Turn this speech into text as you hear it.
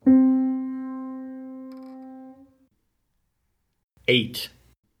8,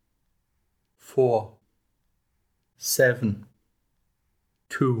 4, 7,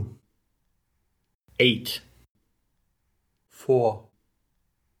 2, 8, 4,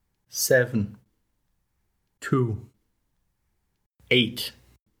 7, 2, 8,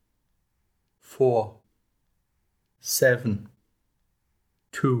 4, 7,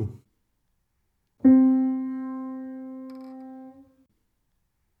 2,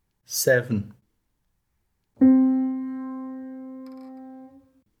 7,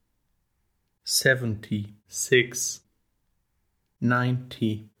 76,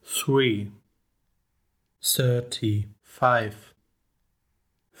 93, 35,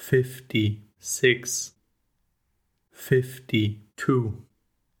 56, 52,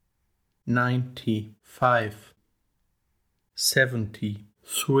 95,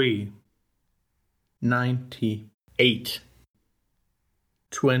 73, 98,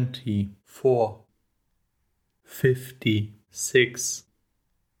 24, 56,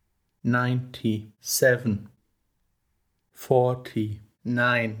 97,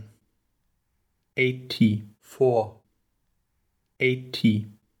 49, 84, 80,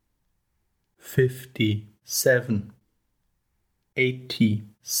 57,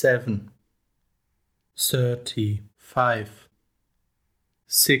 87, 35,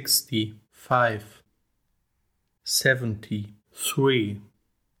 65, 73,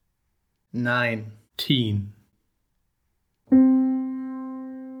 19,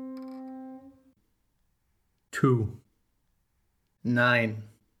 2, 9,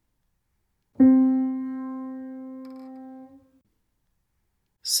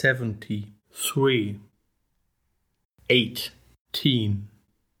 73, 18,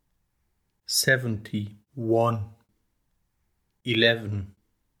 71, 11,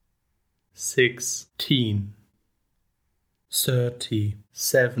 16,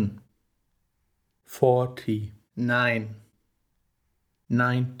 37, 49,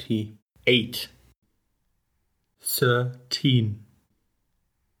 98, 13,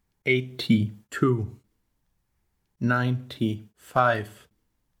 82, 95,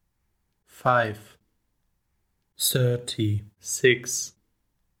 5, 36,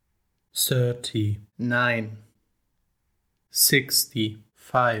 39,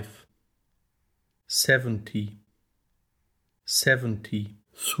 65, 70,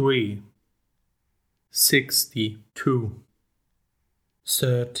 73, 62,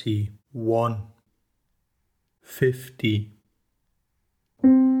 31, 50,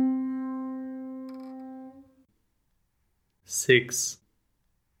 6,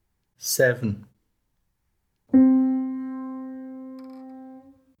 7,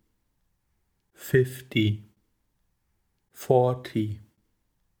 50, 40,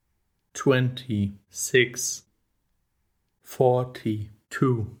 26,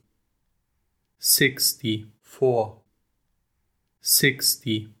 42, 64,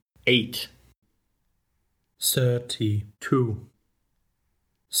 68, 32,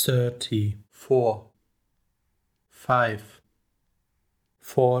 34, 5,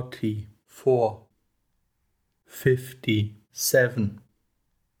 44, 57,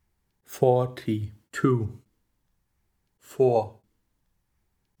 42, 4,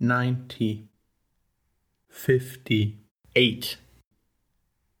 90, 58,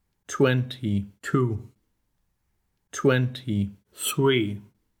 22, 23,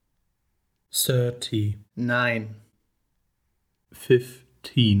 39,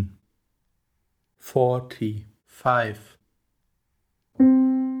 15, 45,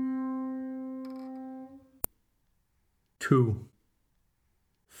 2,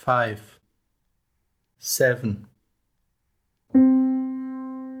 5, 7,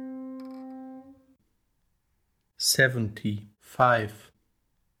 75,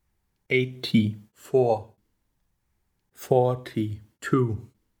 84, 42,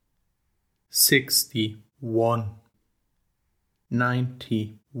 61,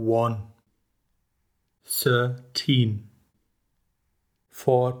 91, 13,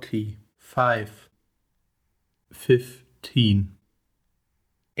 45, 15,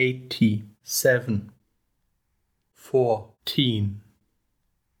 87, 14,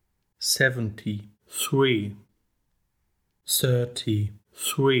 73,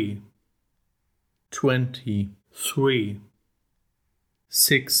 33, 23,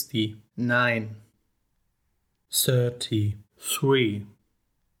 69, 33,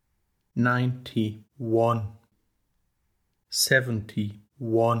 91,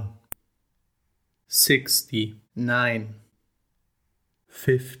 71, 69,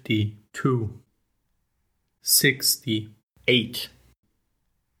 52, 68,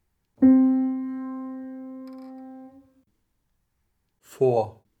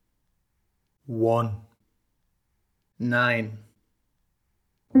 4, 1, 9,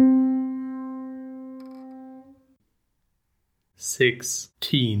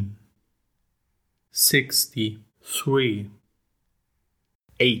 16, 63,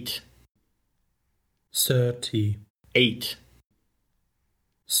 8, 38,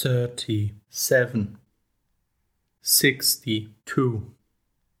 37, 62,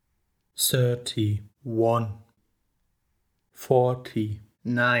 31,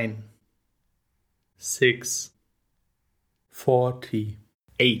 49, 6,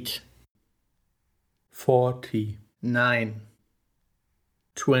 48, 49,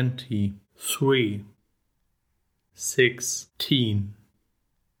 23, 16,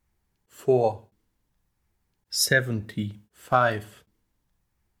 4, 75,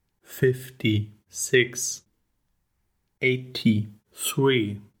 56,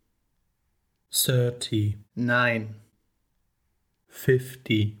 83, 39,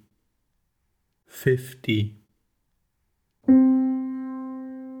 50, 50,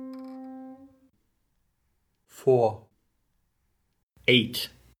 4, 8,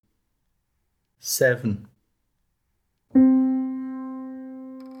 7,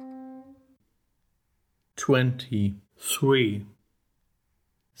 23,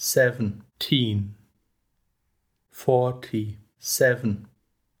 17, 47,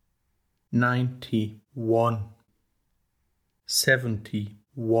 91,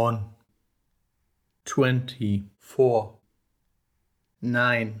 71, 24,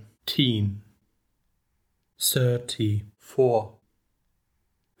 19, 34,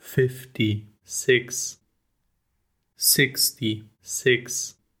 56,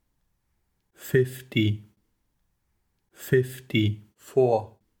 66, 50,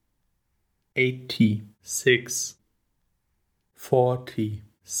 54, 86,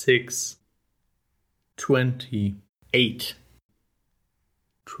 46, 28,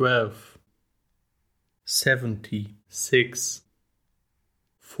 12, 76,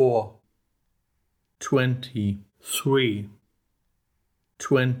 4, 23,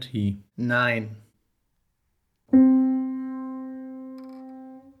 29,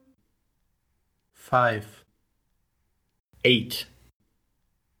 5, 8,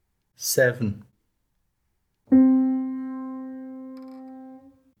 7,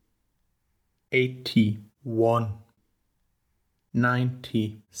 81,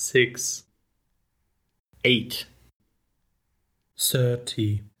 96, 8,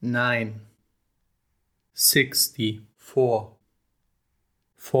 39, 64,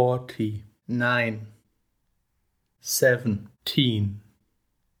 49, 17,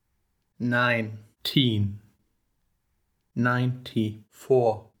 19,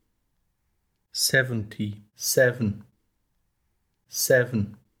 94, 77,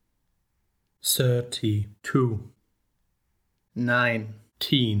 7, 32,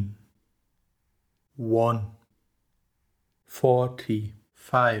 19, 1,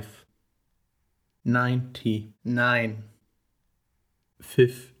 45, 99,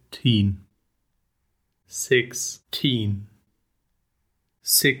 15, 16,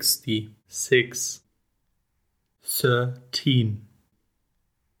 66, 13,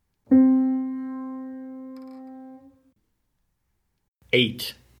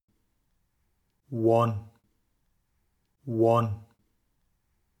 8, 1, 1,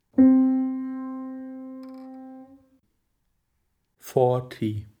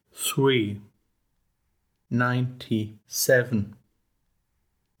 43, 97,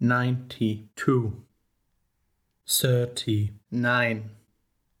 92, 39,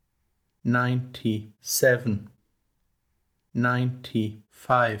 97,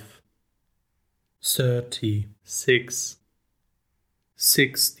 95, 36,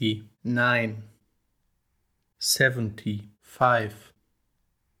 69, 75,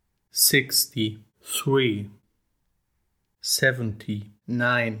 63,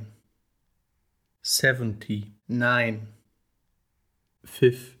 79, 79,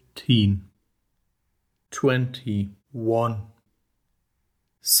 15, 21,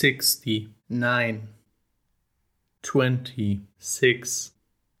 69, 26,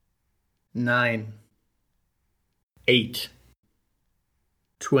 9, 8,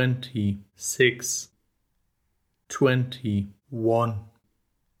 26, 21,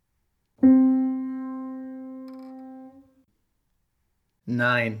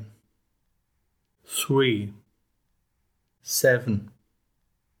 9, 3, 7,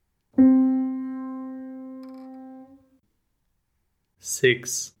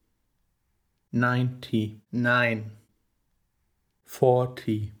 6, 99,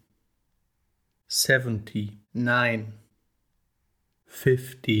 40, 79,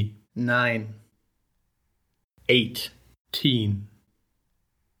 59, 18,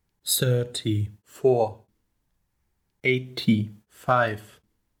 34, 85,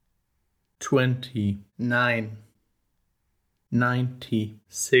 29,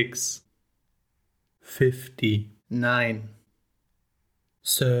 96, 59,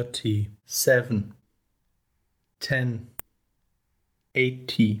 37, 10,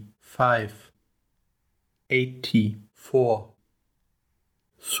 85, 84,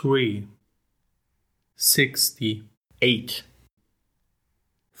 3, 68,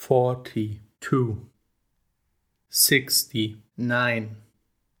 42, 69,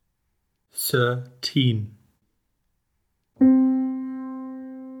 13,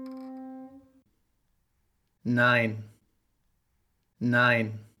 9,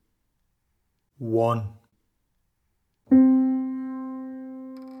 9, 1,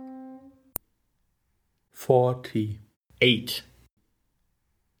 48,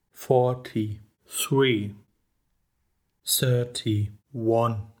 43,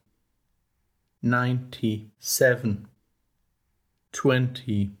 31, 97,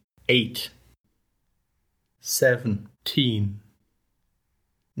 28, 17,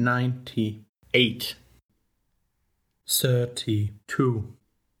 98, 32,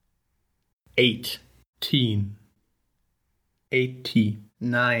 18,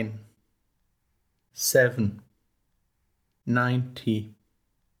 89, 7, 90,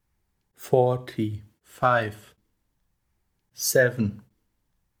 45, 7,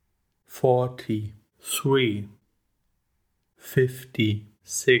 43,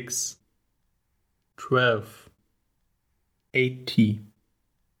 56, 12, 80,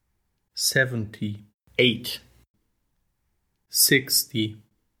 78, 60,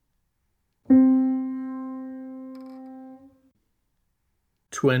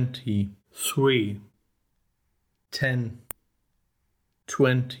 23, 10,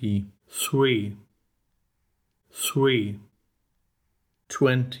 23, 3,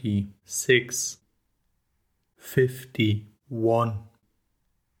 26, 51,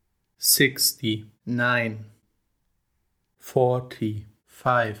 69,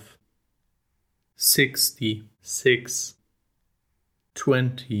 45, 66,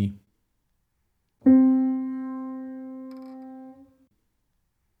 20,